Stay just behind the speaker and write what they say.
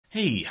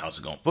Hey, how's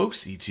it going,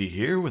 folks? ET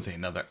here with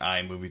another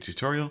iMovie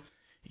tutorial.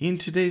 In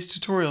today's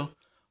tutorial,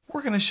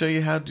 we're going to show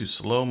you how to do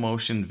slow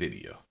motion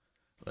video.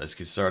 Let's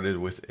get started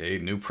with a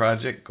new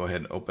project. Go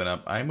ahead and open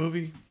up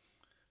iMovie.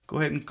 Go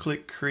ahead and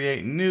click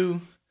Create New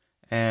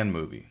and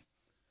Movie.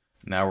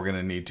 Now we're going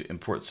to need to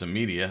import some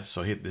media,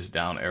 so hit this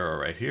down arrow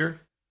right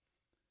here.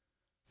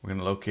 We're going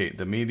to locate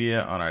the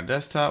media on our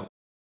desktop.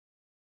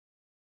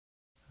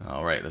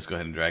 Alright, let's go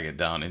ahead and drag it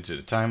down into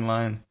the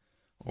timeline.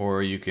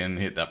 Or you can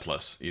hit that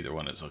plus. Either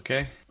one is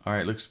okay.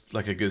 Alright, looks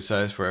like a good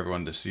size for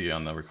everyone to see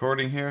on the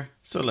recording here.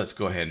 So let's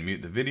go ahead and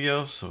mute the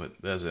video so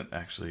it doesn't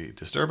actually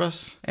disturb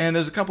us. And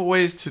there's a couple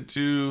ways to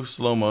do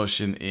slow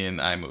motion in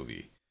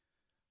iMovie.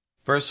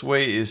 First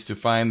way is to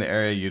find the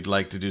area you'd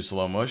like to do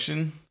slow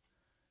motion.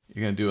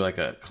 You're going to do like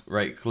a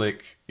right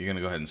click. You're going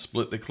to go ahead and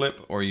split the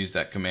clip or use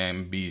that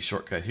Command B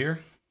shortcut here.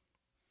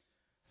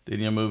 Then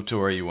you'll move to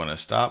where you want to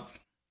stop.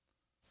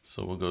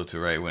 So we'll go to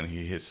right when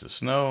he hits the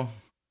snow.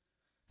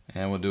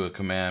 And we'll do a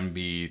Command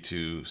B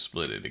to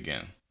split it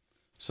again.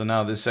 So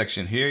now this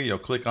section here, you'll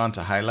click on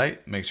to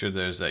highlight. Make sure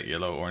there's that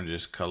yellow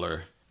orangish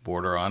color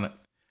border on it.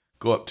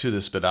 Go up to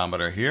the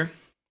speedometer here.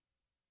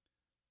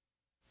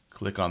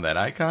 Click on that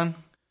icon.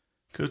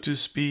 Go to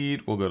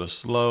speed. We'll go to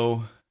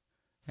slow.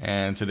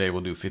 And today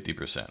we'll do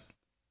 50%.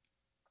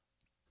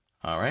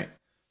 Alright,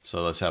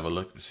 so let's have a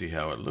look to see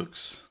how it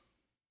looks.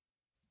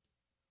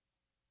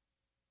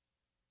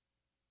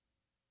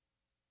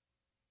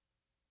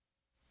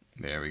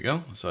 There we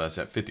go. So that's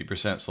at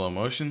 50% slow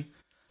motion.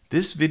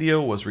 This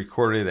video was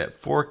recorded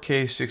at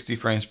 4K 60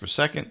 frames per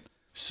second.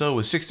 So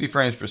with 60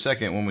 frames per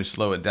second, when we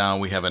slow it down,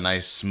 we have a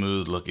nice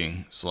smooth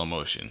looking slow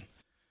motion.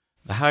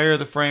 The higher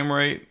the frame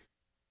rate,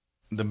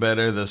 the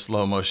better the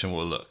slow motion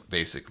will look,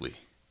 basically.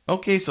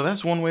 Okay, so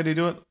that's one way to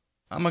do it.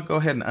 I'm going to go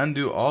ahead and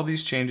undo all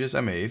these changes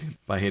I made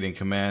by hitting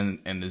Command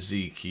and the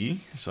Z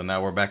key. So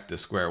now we're back to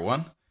square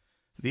one.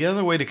 The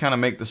other way to kind of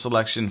make the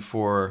selection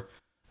for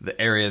the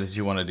area that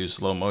you want to do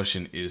slow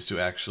motion is to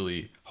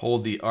actually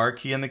hold the R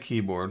key on the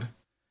keyboard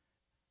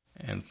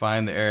and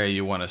find the area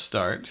you want to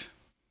start.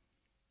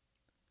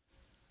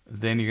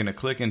 Then you're going to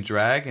click and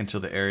drag until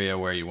the area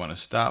where you want to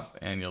stop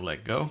and you'll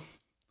let go.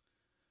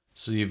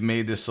 So you've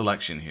made this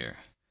selection here.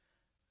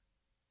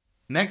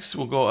 Next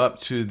we'll go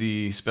up to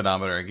the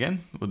speedometer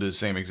again. We'll do the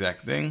same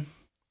exact thing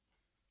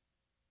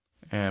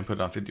and put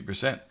it on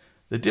 50%.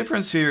 The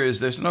difference here is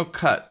there's no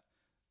cut.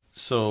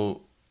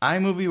 So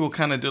iMovie will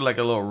kind of do like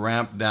a little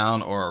ramp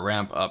down or a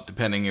ramp up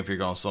depending if you're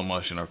going slow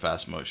motion or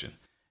fast motion.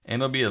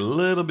 And it'll be a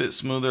little bit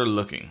smoother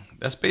looking.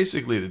 That's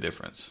basically the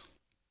difference.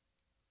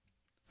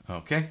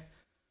 Okay.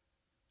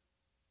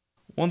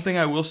 One thing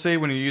I will say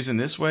when you're using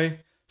this way,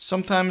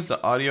 sometimes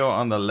the audio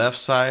on the left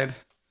side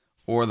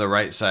or the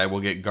right side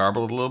will get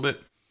garbled a little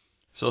bit.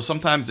 So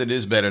sometimes it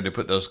is better to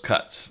put those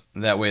cuts.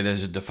 That way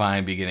there's a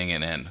defined beginning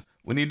and end.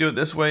 When you do it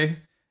this way,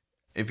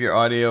 if your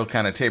audio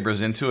kind of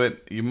tapers into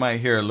it, you might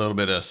hear a little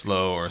bit of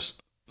slow or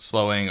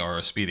slowing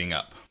or speeding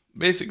up.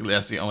 Basically,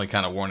 that's the only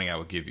kind of warning I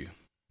would give you.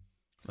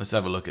 Let's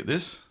have a look at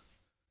this.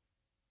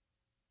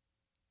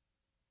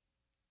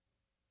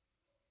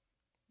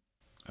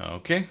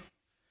 Okay.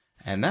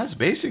 And that's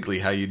basically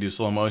how you do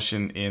slow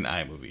motion in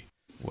iMovie.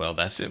 Well,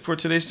 that's it for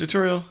today's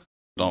tutorial.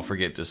 Don't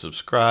forget to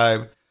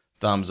subscribe,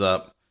 thumbs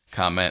up,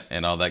 comment,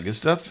 and all that good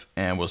stuff.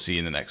 And we'll see you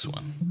in the next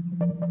one.